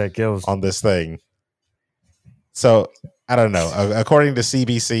reports on this thing. So I don't know. According to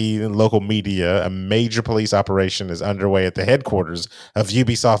CBC and local media, a major police operation is underway at the headquarters of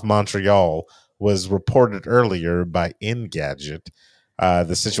Ubisoft Montreal. Was reported earlier by Engadget.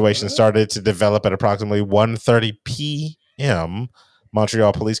 The situation started to develop at approximately 1:30 p.m.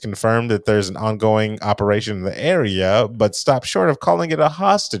 Montreal police confirmed that there's an ongoing operation in the area, but stopped short of calling it a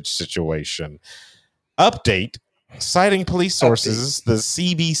hostage situation. Update. Citing police sources, the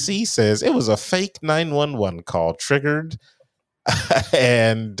CBC says it was a fake 911 call triggered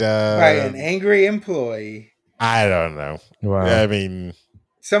and by an angry employee. I don't know. Wow. I mean,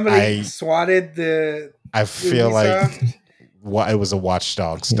 somebody swatted the. I feel Ubisoft. Like it was a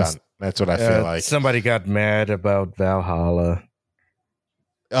watchdog stunt. That's what I feel like. Somebody got mad about Valhalla.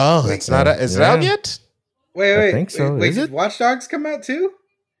 Oh, it's not. Is it out yet? Wait. I think so. Wait, did Watch Dogs come out too?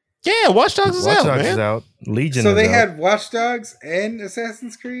 Yeah, Watch Dogs is out, man. Is out. Legion. So is they out. had Watch Dogs and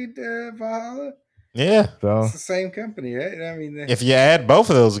Assassin's Creed Valhalla. Yeah, it's the same company, right? I mean, if you add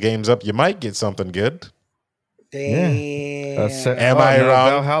both of those games up, you might get something good. Damn. Am I wrong?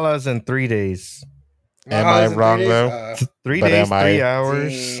 Valhalla's in 3 days. Am I wrong though? 3 days, 3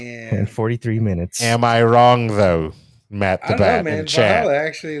 hours, and 43 minutes. Am I wrong though, Matt the Bat in chat? Valhalla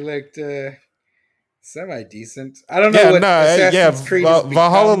actually looked semi decent. I don't know what Assassin's Creed has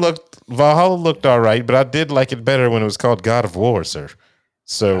Valhalla looked all right, but I did like it better when it was called God of War, sir.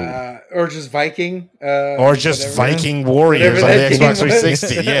 So or just Viking, or just whatever. Viking Warriors on the Xbox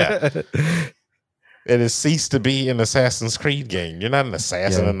 360. Yeah. It has ceased to be an Assassin's Creed game. You're not an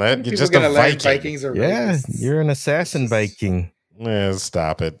assassin in that. You're just a Viking. Vikings are rapists. You're an assassin Viking. Yeah,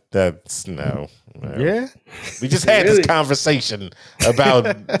 stop it. That's no. Yeah. We just had this conversation about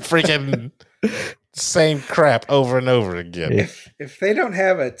freaking same crap over and over again. If they don't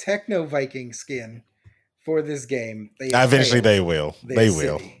have a techno Viking skin for this game, eventually they will. They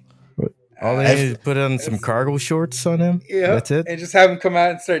will. All they need is put on some cargo shorts on him. Yeah, that's it. And just have him come out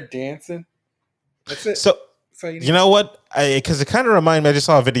and start dancing. That's it. So you know what? Because it kind of reminded me. I just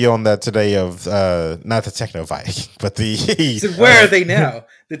saw a video on that today of not the Techno Viking, but the. So where are they now?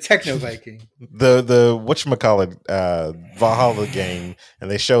 The Techno Viking. The whatchamacallit, Valhalla game, and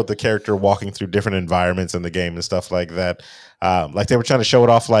they showed the character walking through different environments in the game and stuff like that. Like they were trying to show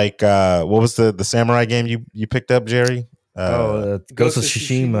it off. Like what was the samurai game you picked up, Jerry? Ghost of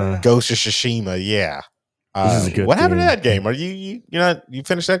Tsushima. Ghost of Tsushima. Yeah. This is a good what happened game. to that game? Are you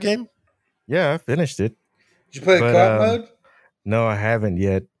finished that game? Yeah, I finished it. Did you play the co-op mode? No, I haven't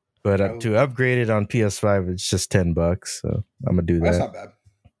yet. But to upgrade it on PS5, it's just $10. So I'm gonna do that. That's not bad.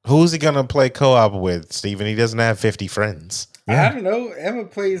 Who's he gonna play co-op with, Steven? He doesn't have 50 friends. Yeah. I don't know. Emma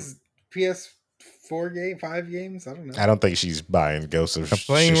plays PS4 5 games. I don't know. I don't think she's buying Ghost of Tsushima.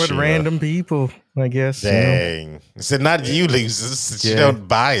 Playing with random people, I guess. Dang. So not you losers. You don't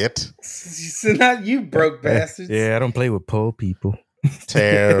buy it. So not you broke bastards. Yeah, I don't play with poor people.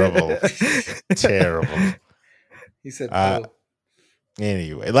 Terrible. Terrible. He said poor.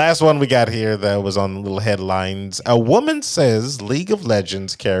 Anyway, last one we got here that was on little headlines. A woman says League of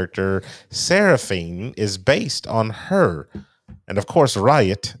Legends character Seraphine is based on her. And of course,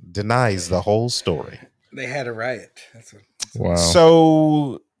 Riot denies the whole story. They had a riot. That's what. Wow.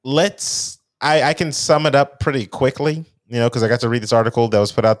 So I can sum it up pretty quickly, because I got to read this article that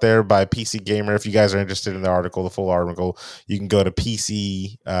was put out there by PC Gamer. If you guys are interested in the article, the full article, you can go to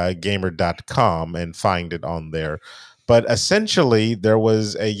pcgamer.com and find it on there. But essentially, there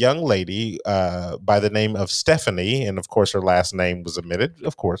was a young lady by the name of Stephanie, and of course, her last name was omitted,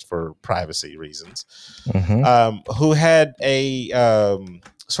 of course, for privacy reasons, who had a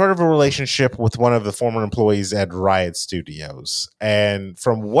sort of a relationship with one of the former employees at Riot Studios. And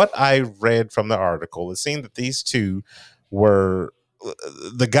from what I read from the article, it seemed that these two were,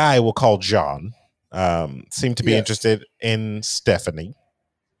 the guy we'll call John, seemed to be interested in Stephanie.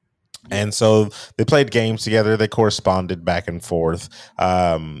 And so they played games together. They corresponded back and forth.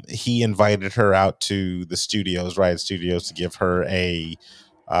 He invited her out to the studios, Riot Studios, to give her a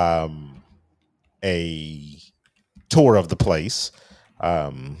tour of the place,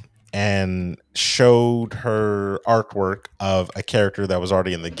 and showed her artwork of a character that was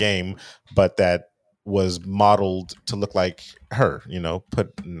already in the game, but that was modeled to look like her,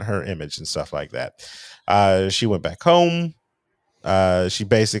 put in her image and stuff like that. She went back home. She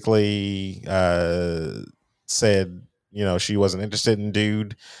basically said, she wasn't interested in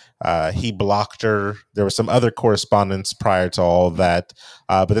dude. He blocked her. There was some other correspondence prior to all that.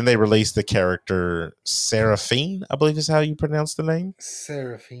 But then they released the character Seraphine, I believe is how you pronounce the name.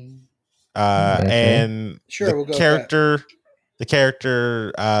 Seraphine. And sure, we'll go the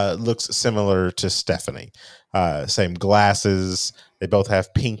character looks similar to Stephanie. Same glasses. They both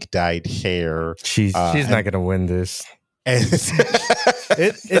have pink dyed hair. She's not going to win this.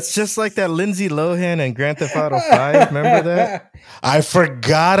 It's just like that Lindsay Lohan and Grand Theft Auto 5. Remember that? I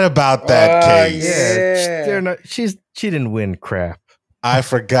forgot about that case. Yeah. She didn't win crap. I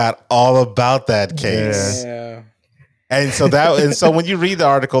forgot all about that case. Yeah. And so when you read the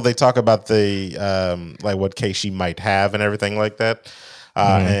article, they talk about the like what case she might have and everything like that.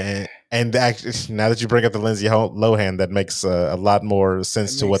 And actually, now that you bring up the Lindsay Lohan, that makes a lot more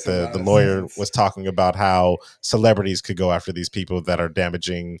sense to what the lawyer was talking about, how celebrities could go after these people that are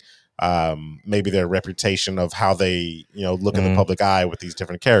damaging maybe their reputation of how they look in the public eye with these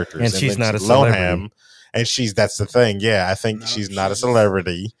different characters. And she's not a celebrity. And that's the thing. Yeah, I think she's not a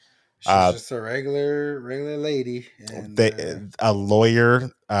celebrity. She's just a regular lady. And, a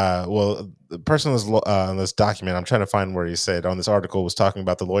lawyer. The person on this document, I'm trying to find where he said on this article, was talking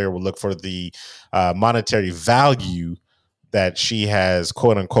about the lawyer will look for the monetary value that she has,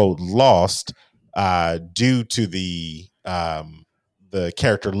 quote unquote, lost due to the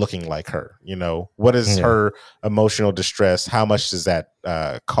character looking like her. What is her emotional distress? How much does that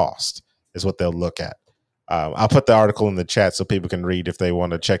cost? Is what they'll look at. I'll put the article in the chat so people can read if they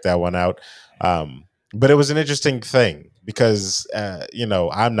want to check that one out. But it was an interesting thing because,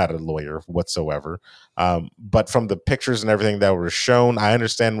 I'm not a lawyer whatsoever. But from the pictures and everything that were shown, I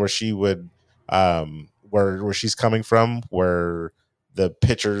understand where she would, where she's coming from, where the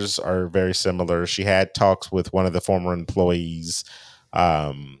pictures are very similar. She had talks with one of the former employees,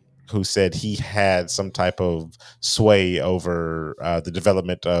 who said he had some type of sway over the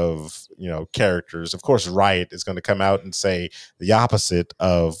development of characters. Of course, Riot is going to come out and say the opposite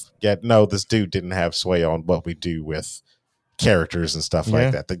of, no, this dude didn't have sway on what we do with characters and stuff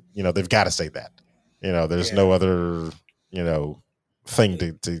like that. They've got to say that. There's no other thing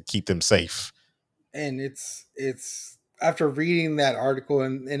to keep them safe. And it's after reading that article,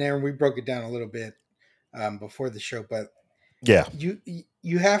 and Aaron, we broke it down a little bit before the show, but yeah,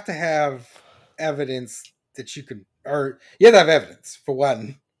 you have to have evidence that you can, or you have to have evidence for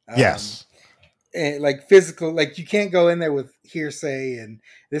one. Yes. And like physical, like you can't go in there with hearsay and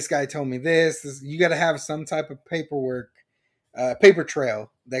this guy told me this. You got to have some type of paper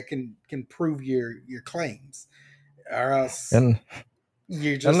trail that can prove your claims, or else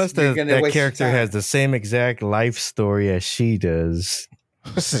unless that character has the same exact life story as she does.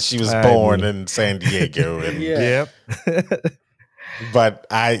 Since she was born in San Diego. And Yep. But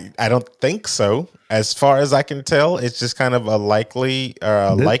I don't think so. As far as I can tell, it's just kind of a likely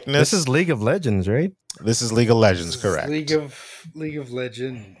likeness. This is League of Legends, right? This is League of Legends, correct? League of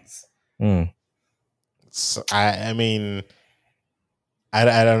Legends. So, I mean,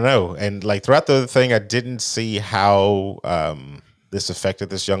 I don't know. And like throughout the thing, I didn't see how this affected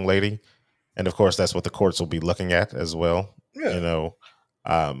this young lady. And of course, that's what the courts will be looking at as well. Yeah. You know,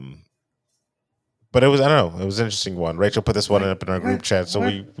 but it was, I don't know, it was an interesting one. Rachel put this one up in our group chat, so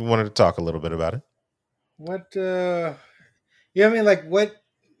we wanted to talk a little bit about it. What, I mean, like, what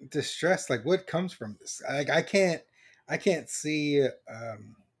distress, like, what comes from this? Like, I can't see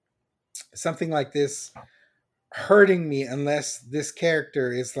something like this hurting me unless this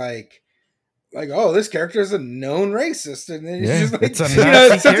character is like, oh, this character is a known racist, and then it's just like, it's something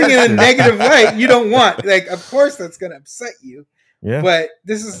character. In a negative light you don't want. Like, of course, that's going to upset you. Yeah. But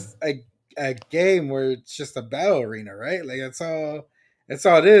this is a game where it's just a battle arena, right? Like, that's all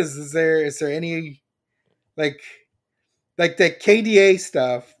it is. Is there any like the KDA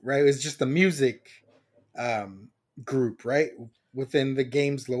stuff, right? It's just a music group, right, within the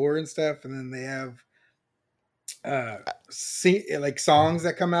game's lore and stuff, and then they have like songs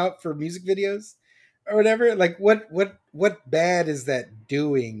that come out for music videos or whatever. Like, what bad is that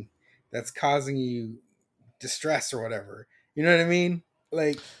doing that's causing you distress or whatever? You know what I mean?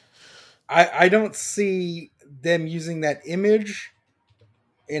 Like, I don't see them using that image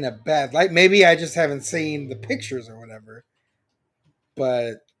in a bad light. Maybe I just haven't seen the pictures or whatever,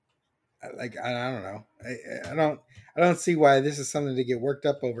 but like, I don't know. I don't see why this is something to get worked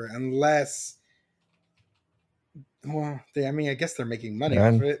up over unless, well, I guess they're making money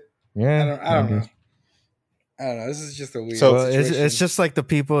off of it. Yeah. I don't know. I don't know. This is just a weird situation. It's just like the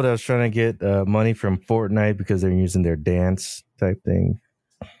people that was trying to get money from Fortnite because they're using their dance type thing.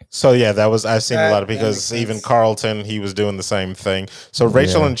 So yeah, I've seen a lot of, because even Carlton, he was doing the same thing. So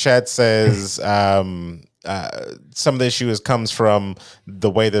Rachel in chat says some of the issue comes from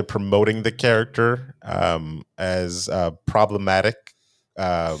the way they're promoting the character as problematic.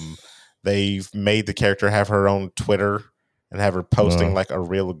 They've made the character have her own Twitter and have her posting like a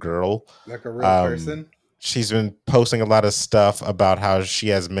real girl, like a real person. She's been posting a lot of stuff about how she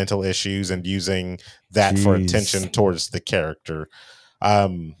has mental issues and using that for attention towards the character.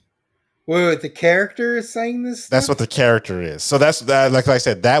 Wait, the character is saying this stuff? That's what the character is. So that's like I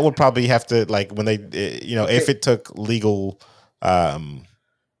said, that would probably have to, like, when they, if it took legal.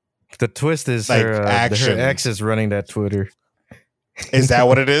 The twist is like her ex is running that Twitter. Is that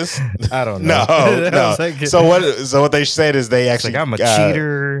what it is? I don't know. No. So what they said is they actually, like, I'm a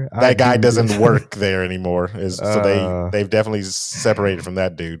cheater. That guy doesn't work there anymore. So they've definitely separated from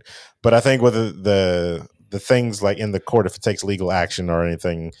that dude. But I think with the things like in the court, if it takes legal action or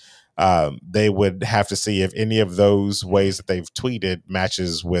anything, they would have to see if any of those ways that they've tweeted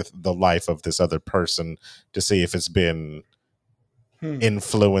matches with the life of this other person to see if it's been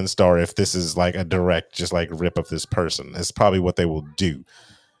influenced or if this is like a direct, just like rip of this person. It's probably what they will do.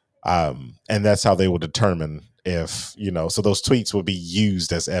 And that's how they will determine if, so those tweets will be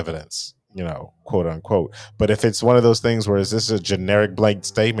used as evidence, quote unquote. But if it's one of those things where is this a generic blank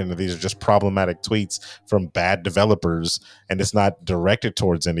statement, or these are just problematic tweets from bad developers and it's not directed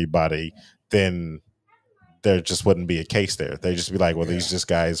towards anybody, then there just wouldn't be a case there. They'd just be like, well, these just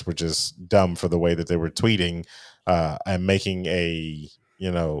guys were just dumb for the way that they were tweeting and making a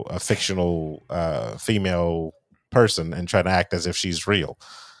fictional female person and trying to act as if she's real.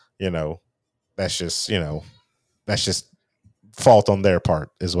 That's just fault on their part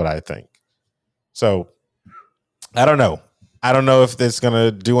is what I think. So I don't know. I don't know if it's going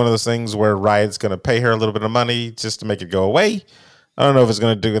to do one of those things where Riot's going to pay her a little bit of money just to make it go away. I don't know if it's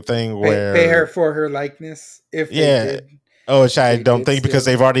going to do a thing where pay her for her likeness. If they did. Oh, which I don't think, because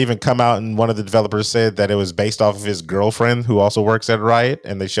they've already even come out and one of the developers said that it was based off of his girlfriend who also works at Riot,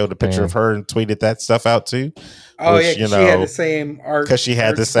 and they showed a picture of her and tweeted that stuff out too. Oh, which, she had the same art, because she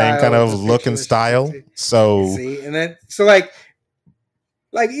had the same kind of look and style. So see, and then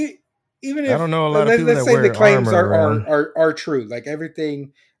even if I don't know a lot of people let's that say wear the claims armor are true, like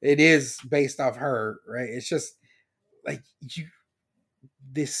everything, it is based off her, right? It's just like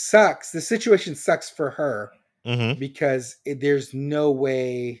this sucks. The situation sucks for her. Mm-hmm. Because there's no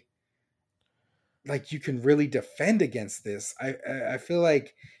way like you can really defend against this. I feel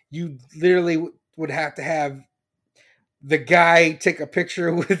like you literally would have to have the guy take a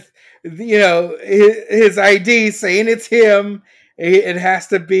picture with his ID saying it's him. It has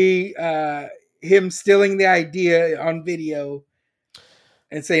to be him stealing the idea on video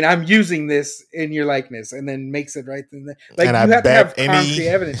and saying, I'm using this in your likeness, and then makes it right then. Like, and you have to have concrete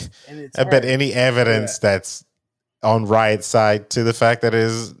evidence. And I bet any evidence that's on Riot's side to the fact that it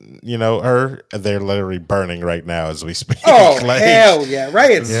is, her, they're literally burning right now as we speak. Oh, hell yeah.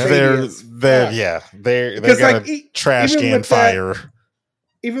 Riot's they're gonna trash can fire.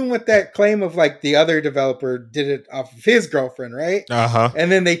 Even with that claim of like the other developer did it off of his girlfriend, right?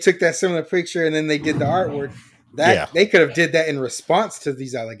 And then they took that similar picture and then they did the artwork. They could have did that in response to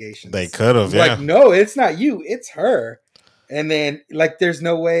these allegations. They could have, like, no, it's not you, it's her. And then like, there's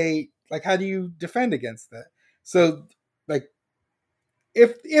no way. Like, how do you defend against that? So, like,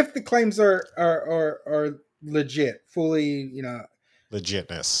 if the claims are legit, fully,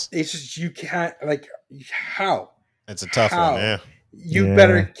 legitness, it's just you can't, like, how? It's a tough one, yeah. You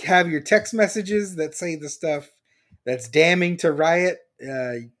better have your text messages that say the stuff that's damning to Riot.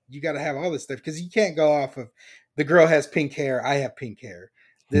 You got to have all this stuff because you can't go off of the girl has pink hair, I have pink hair.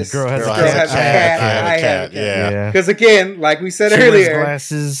 This girl has a cat. I have a cat. Yeah. Because again, like we said earlier,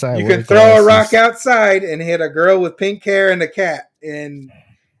 glasses, you can throw a rock outside and hit a girl with pink hair and a cat, and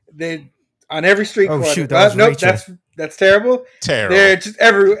then on every street corner. Shoot, that's terrible. Terrible. They're just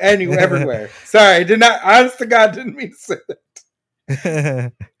everywhere. Sorry, I did not. Honest to God, didn't mean to say that.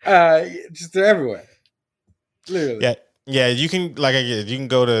 Just they're everywhere. Literally. Yeah. You can you can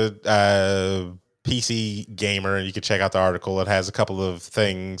go to PC Gamer and you can check out the article. It has a couple of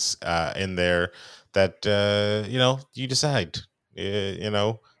things in there that you decide.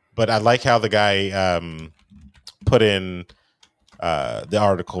 But I like how the guy put in the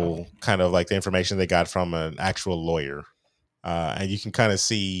article, kind of like the information they got from an actual lawyer, and you can kind of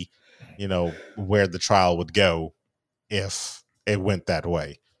see where the trial would go if it went that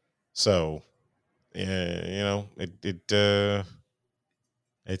way. So it's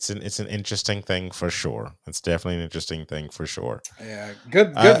an interesting thing for sure. It's definitely an interesting thing for sure. Yeah,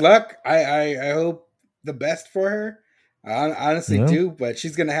 good luck. I hope the best for her. I honestly do, but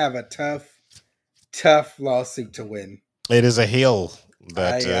she's gonna have a tough lawsuit to win. It is a hill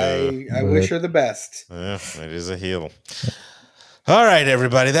that I wish her the best. Yeah, it is a hill. All right,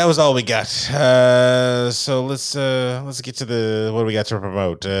 everybody, that was all we got. So let's get to what we got to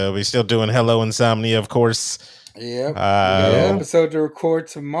promote. We still doing Hello Insomnia, of course. Yep. We got an episode to record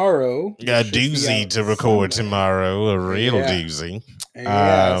tomorrow. Got a doozy to record tomorrow. A real doozy.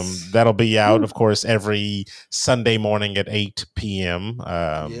 Yes. That'll be out, of course, every Sunday morning at 8 p.m.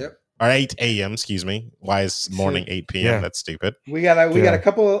 Or 8 a.m. Excuse me. Why is morning 8 p.m.? Yeah. That's stupid. We got a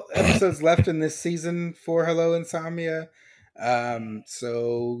couple episodes left in this season for Hello Insomnia.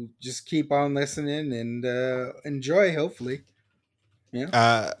 So just keep on listening and enjoy, hopefully.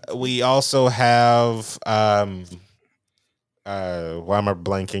 Yeah. We also have why am I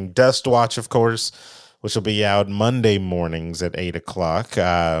blanking? Dust Watch, of course, which will be out Monday mornings at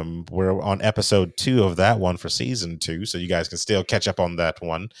 8:00. We're on episode 2 of that one for season 2, so you guys can still catch up on that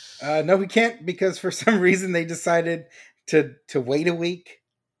one. No, we can't, because for some reason they decided to wait a week.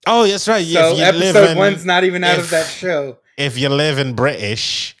 Oh, that's right. So episode 1's not even out of that show. If you live in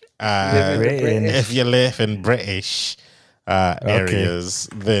British, if you live in British areas,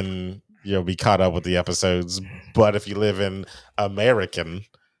 then you'll be caught up with the episodes. But if you live in American,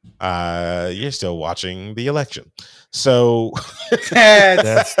 you're still watching the election. So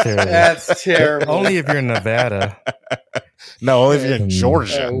that's terrible. That's terrible. Only if you're in Nevada. No, only if you're in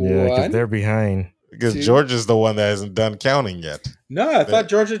Georgia. Yeah, because they're behind. Because Georgia's the one that hasn't done counting yet. No, I thought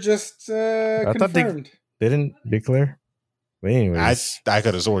Georgia just confirmed. Thought they didn't declare. But anyways, I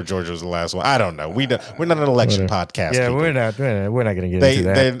could have sworn Georgia was the last one. I don't know. We're not an election podcast. Yeah, we're not going to get into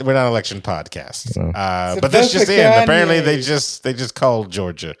that. We're not an election podcast. So. But that's just in. Apparently, they just called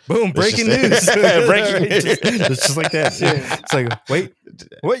Georgia. Boom! Breaking news. Breaking news. It's just like that. It's like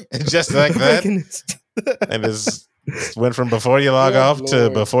wait, just like that. And it's went from before you log off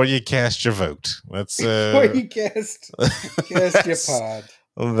to before you cast your vote. That's before you cast your pod.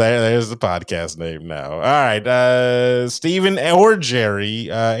 There's the podcast name now. All right, Steven or Jerry,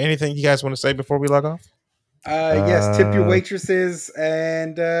 anything you guys want to say before we log off? Yes, tip your waitresses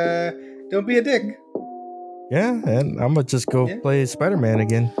and don't be a dick. Yeah, and I'm gonna just go play Spider-Man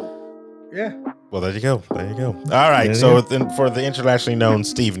again. Yeah. Well, there you go. All right, so for the internationally known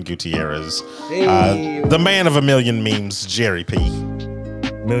Steven Gutierrez, the man of a million memes, Jerry P.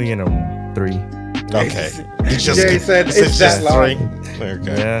 1,000,003. Okay. Jerry said it's that long.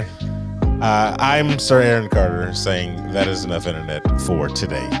 Okay. Yeah. I'm Sir Aaron Carter saying that is enough internet for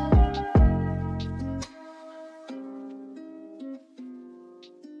today.